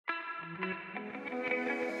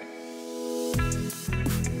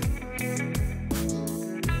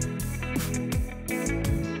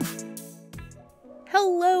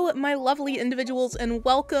Hello, my lovely individuals, and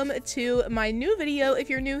welcome to my new video. If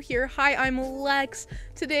you're new here, hi, I'm Lex.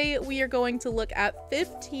 Today we are going to look at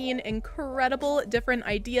 15 incredible different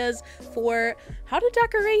ideas for how to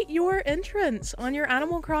decorate your entrance on your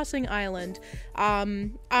Animal Crossing island.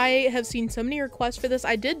 I have seen so many requests for this.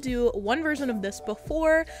 I did do one version of this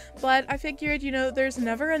before, but I figured, you know, there's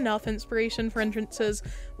never enough inspiration for entrances.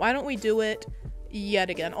 Why don't we do it yet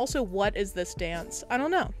again? Also, what is this dance? I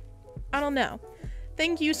don't know.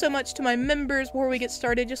 Thank you so much to my members. Before we get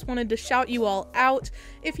started, just wanted to shout you all out.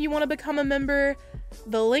 If you want to become a member,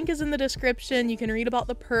 the link is in the description. You can read about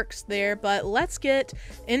the perks there, but let's get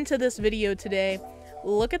into this video today.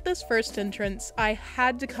 Look at this first entrance. I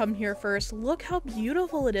had to come here first. Look how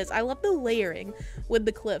beautiful it is. I love the layering with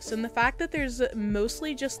the cliffs and the fact that there's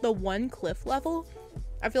mostly just the one cliff level.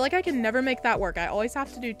 I feel like I can never make that work. I always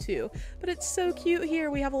have to do two, but it's so cute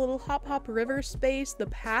here. We have a little hop river space. The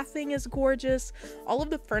pathing is gorgeous. All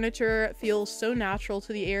of the furniture feels so natural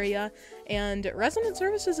to the area, and resident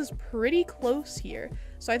services is pretty close here.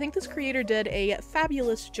 So I think this creator did a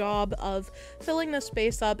fabulous job of filling this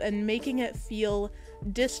space up and making it feel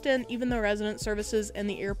distant, even though resident services and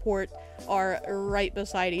the airport are right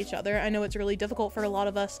beside each other. I know it's really difficult for a lot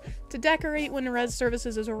of us to decorate when res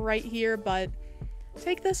services is right here, but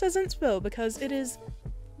take this as inspo because it is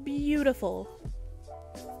beautiful.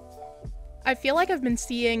 I feel like I've been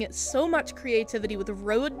seeing so much creativity with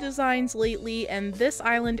road designs lately, and this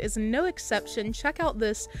island is no exception. Check out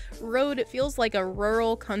this road. It feels like a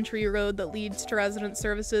rural country road that leads to resident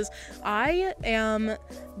services. I am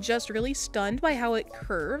just really stunned by how it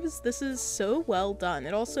curves. This is so well done.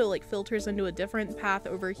 It also like filters into a different path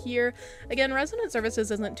over here. Again, resident services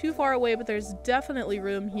isn't too far away, but there's definitely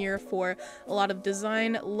room here for a lot of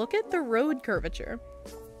design. Look at the road curvature.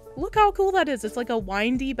 Look how cool that is. It's like a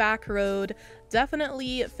windy back road,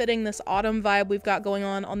 definitely fitting this autumn vibe we've got going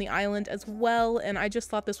on the island as well, and I just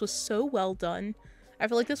thought this was so well done. I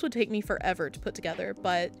feel like this would take me forever to put together,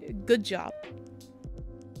 but good job.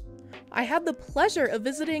 I had the pleasure of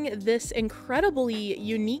visiting this incredibly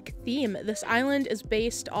unique theme. This island is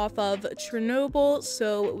based off of Chernobyl,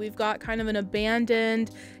 so we've got kind of an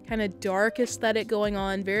abandoned, kind of dark aesthetic going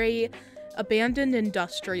on, very abandoned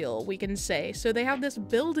industrial, we can say. So they have this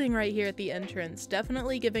building right here at the entrance,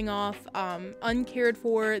 definitely giving off uncared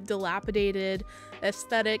for, dilapidated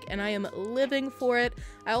aesthetic, and I am living for it.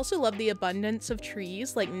 I also love the abundance of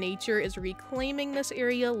trees, like nature is reclaiming this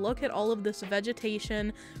area. Look at all of this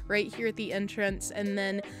vegetation right here at the entrance, and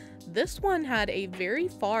then this one had a very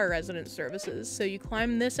far resident services, so you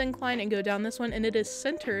climb this incline and go down this one, and it is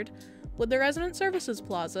centered with the resident services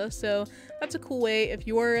plaza, so that's a cool way. If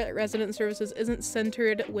your resident services isn't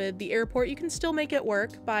centered with the airport, you can still make it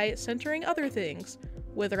work by centering other things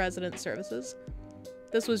with resident services.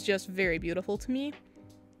 This was just very beautiful to me.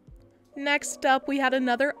 Next up, we had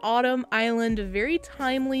another autumn island, very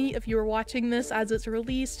timely if you were watching this as it's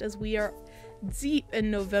released, as we are deep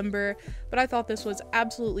in November, but I thought this was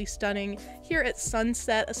absolutely stunning. Here at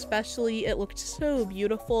sunset especially, it looked so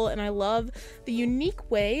beautiful, and I love the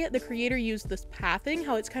unique way the creator used this pathing,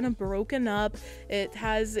 how it's kind of broken up. It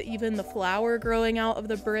has even the flower growing out of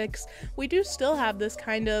the bricks. We do still have this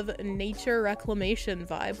kind of nature reclamation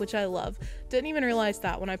vibe, which I love. Didn't even realize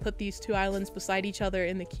that when I put these two islands beside each other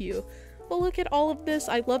in the queue. But look at all of this.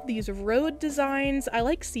 I love these road designs. I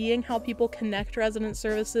like seeing how people connect resident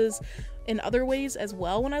services in other ways as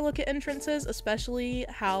well when I look at entrances, especially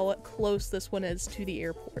how close this one is to the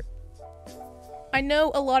airport. I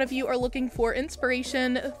know a lot of you are looking for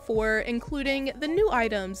inspiration for including the new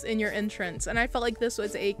items in your entrance, and I felt like this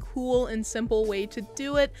was a cool and simple way to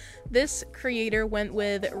do it. This creator went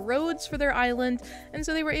with roads for their island, and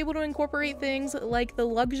so they were able to incorporate things like the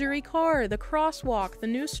luxury car, the crosswalk, the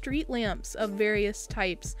new street lamps of various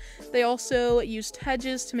types. They also used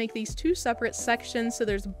hedges to make these two separate sections, so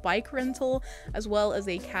there's bike rental as well as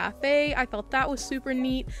a cafe. I thought that was super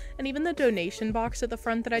neat, and even the donation box at the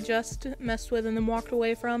front that I just messed with in the walked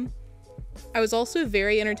away from. I was also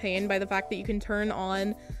very entertained by the fact that you can turn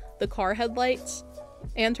on the car headlights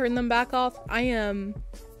and turn them back off. I am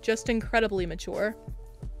just incredibly mature.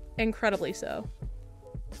 Incredibly so.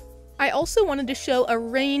 I also wanted to show a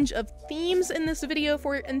range of themes in this video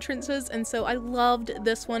for entrances, and so I loved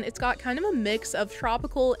this one. It's got kind of a mix of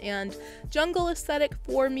tropical and jungle aesthetic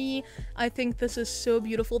for me. I think this is so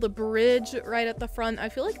beautiful. The bridge right at the front, I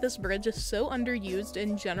feel like this bridge is so underused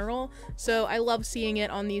in general, so I love seeing it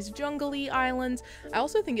on these jungly islands. I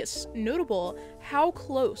also think it's notable how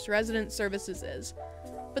close resident services is.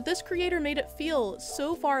 But this creator made it feel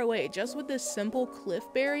so far away just with this simple cliff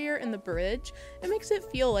barrier and the bridge. It makes it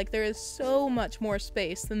feel like there is so much more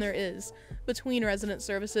space than there is between resident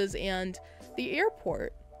services and the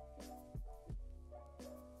airport.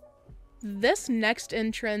 This next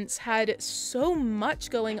entrance had so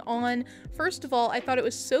much going on. First of all, I thought it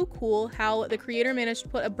was so cool how the creator managed to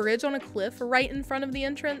put a bridge on a cliff right in front of the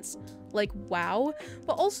entrance. Like, wow.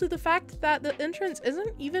 But also the fact that the entrance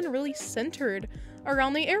isn't even really centered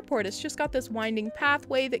around the airport. It's just got this winding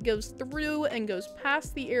pathway that goes through and goes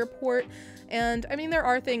past the airport. And I mean, there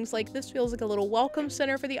are things like this feels like a little welcome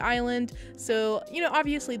center for the island. So, you know,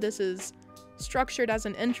 obviously this is structured as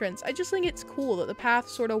an entrance. I just think it's cool that the path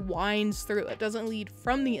sort of winds through. It doesn't lead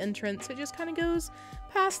from the entrance. It just kind of goes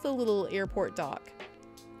past the little airport dock.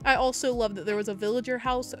 I also love that there was a villager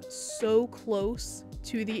house so close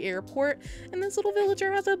to the airport, and this little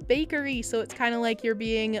villager has a bakery, so it's kind of like you're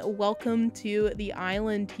being welcomed to the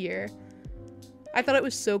island here. I thought it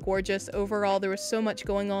was so gorgeous. Overall, there was so much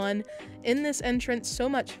going on in this entrance, so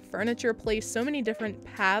much furniture placed, so many different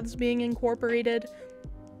paths being incorporated.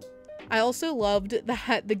 I also loved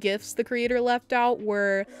that the gifts the creator left out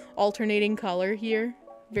were alternating color here.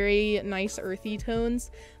 Very nice earthy tones.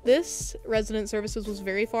 This resident services was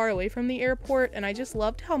very far away from the airport, and I just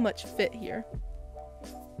loved how much fit here.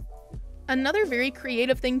 Another very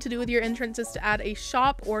creative thing to do with your entrance is to add a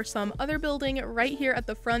shop or some other building right here at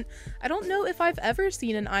the front. I don't know if I've ever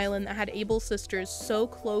seen an island that had Able Sisters so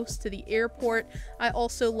close to the airport. I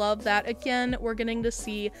also love that, again, we're getting to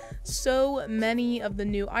see so many of the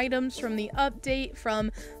new items from the update, from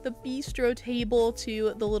the bistro table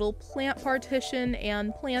to the little plant partition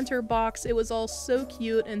and planter box. It was all so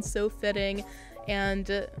cute and so fitting,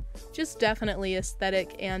 and just definitely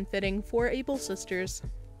aesthetic and fitting for Able Sisters.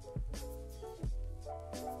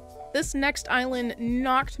 This next island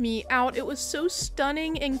knocked me out. It was so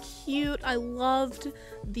stunning and cute. I loved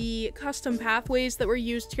the custom pathways that were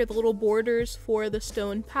used here, the little borders for the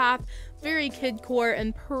stone path. Very kidcore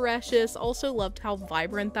and precious. Also loved how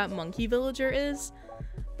vibrant that monkey villager is.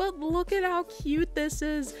 But look at how cute this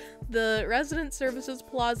is. The resident services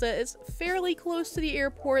plaza is fairly close to the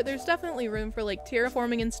airport. There's definitely room for like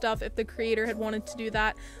terraforming and stuff if the creator had wanted to do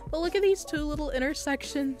that. But look at these two little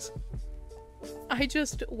intersections.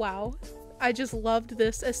 Wow. I just loved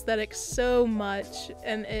this aesthetic so much,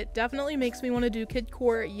 and it definitely makes me want to do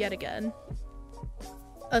kidcore yet again.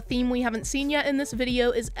 A theme we haven't seen yet in this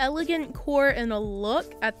video is elegant core, and a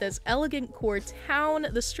look at this elegant core town.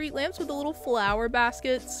 The street lamps with the little flower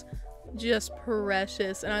baskets, just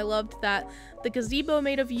precious. And I loved that the gazebo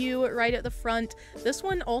made a view right at the front. This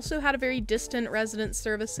one also had a very distant resident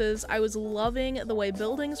services. I was loving the way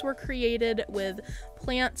buildings were created with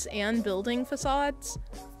plants and building facades.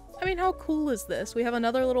 I mean, how cool is this? We have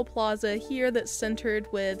another little plaza here that's centered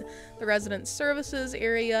with the resident services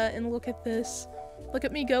area, and look at this. Look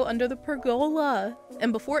at me go under the pergola.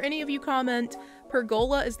 And before any of you comment,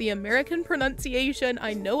 pergola is the American pronunciation.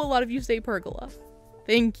 I know a lot of you say pergola.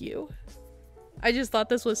 Thank you. I just thought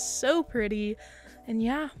this was so pretty. And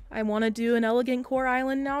yeah, I want to do an elegant core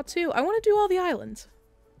island now too. I want to do all the islands.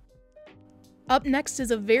 Up next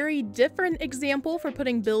is a very different example for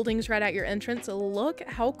putting buildings right at your entrance. Look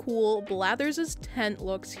how cool Blathers' tent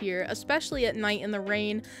looks here, especially at night in the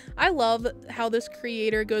rain. I love how this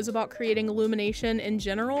creator goes about creating illumination in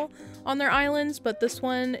general on their islands, but this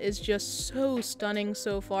one is just so stunning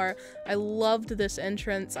so far. I loved this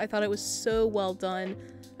entrance. I thought it was so well done.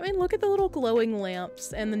 I mean, look at the little glowing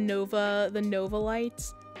lamps and the Nova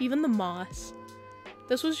lights, even the moss.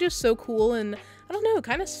 This was just so cool, and I don't know,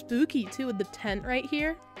 kind of spooky too with the tent right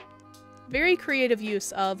here. Very creative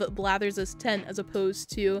use of Blathers' tent as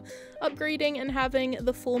opposed to upgrading and having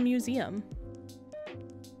the full museum.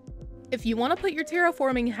 If you want to put your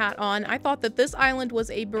terraforming hat on, I thought that this island was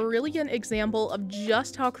a brilliant example of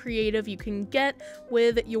just how creative you can get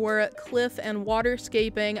with your cliff and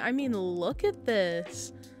waterscaping. I mean, look at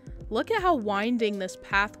this. Look at how winding this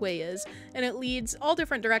pathway is, and it leads all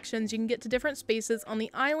different directions. You can get to different spaces on the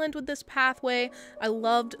island with this pathway. I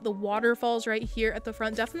loved the waterfalls right here at the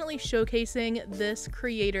front, definitely showcasing this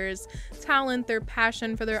creator's talent, their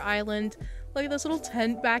passion for their island. Look at this little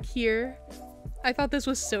tent back here. I thought this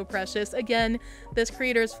was so precious. Again, this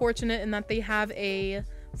creator is fortunate in that they have a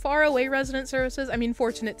far away resident services. I mean,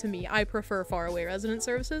 fortunate to me, I prefer far away resident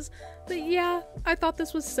services, but yeah, I thought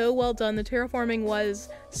this was so well done. The terraforming was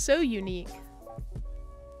so unique.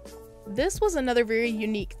 This was another very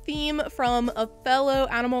unique theme from a fellow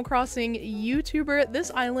Animal Crossing YouTuber.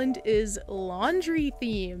 This island is laundry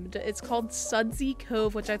themed. It's called Sudsy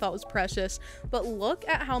Cove, which I thought was precious, but look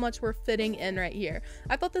at how much we're fitting in right here.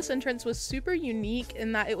 I thought this entrance was super unique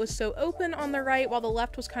in that it was so open on the right while the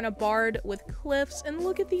left was kind of barred with cliffs, and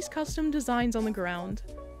look at these custom designs on the ground.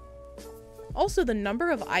 Also, the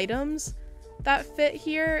number of items that fit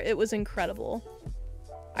here, it was incredible.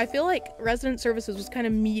 I feel like resident services was kind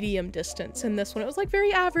of medium distance in this one. It was like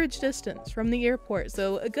very average distance from the airport.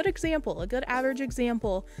 So a good example, a good average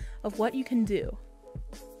example of what you can do.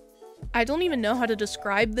 I don't even know how to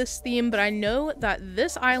describe this theme, but I know that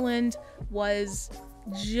this island was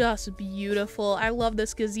just beautiful. I love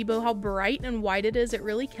this gazebo, how bright and white it is. It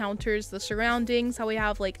really counters the surroundings, how we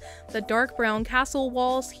have like the dark brown castle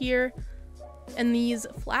walls here. And these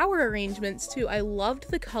flower arrangements too. I loved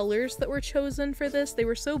the colors that were chosen for this. They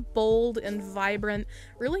were so bold and vibrant,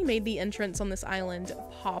 really made the entrance on this island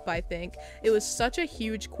pop, I think. It was such a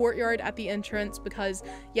huge courtyard at the entrance because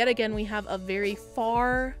yet again we have a very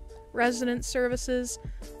far resident services.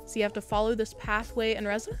 So you have to follow this pathway, and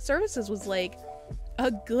resident services was like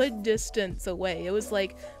a good distance away. It was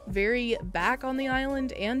like very back on the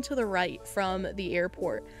island and to the right from the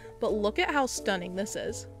airport. But look at how stunning this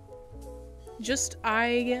is. Just,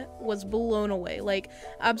 I was blown away, like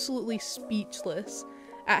absolutely speechless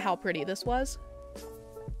at how pretty this was.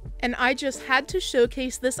 And I just had to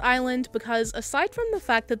showcase this island because aside from the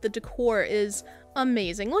fact that the decor is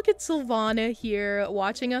amazing, look at Sylvana here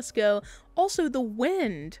watching us go, also the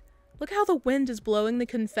wind. Look how the wind is blowing the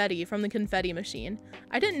confetti from the confetti machine.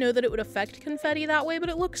 I didn't know that it would affect confetti that way, but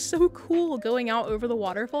it looks so cool going out over the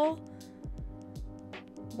waterfall.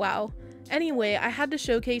 Wow. Anyway, I had to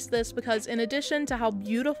showcase this because in addition to how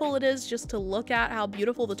beautiful it is just to look at, how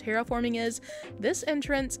beautiful the terraforming is, this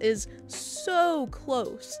entrance is so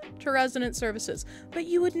close to resident services, but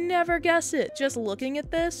you would never guess it. Just looking at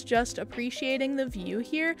this, just appreciating the view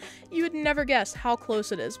here, you would never guess how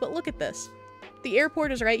close it is, but look at this. The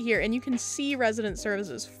airport is right here and you can see resident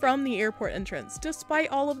services from the airport entrance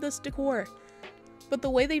despite all of this decor. But the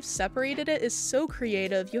way they've separated it is so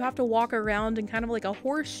creative. You have to walk around in kind of like a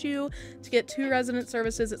horseshoe to get to resident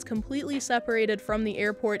services. It's completely separated from the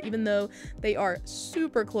airport, even though they are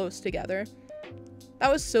super close together. That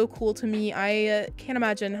was so cool to me. I can't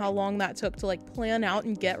imagine how long that took to like plan out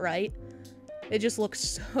and get right. It just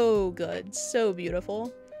looks so good, so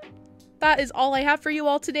beautiful. That is all I have for you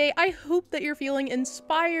all today. I hope that you're feeling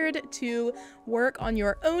inspired to work on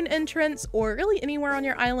your own entrance or really anywhere on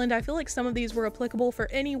your island. I feel like some of these were applicable for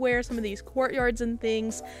anywhere, some of these courtyards and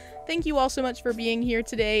things. Thank you all so much for being here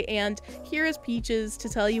today, and here is Peaches to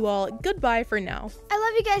tell you all goodbye for now. I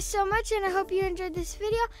love you guys so much, and I hope you enjoyed this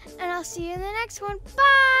video, and I'll see you in the next one.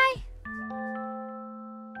 Bye!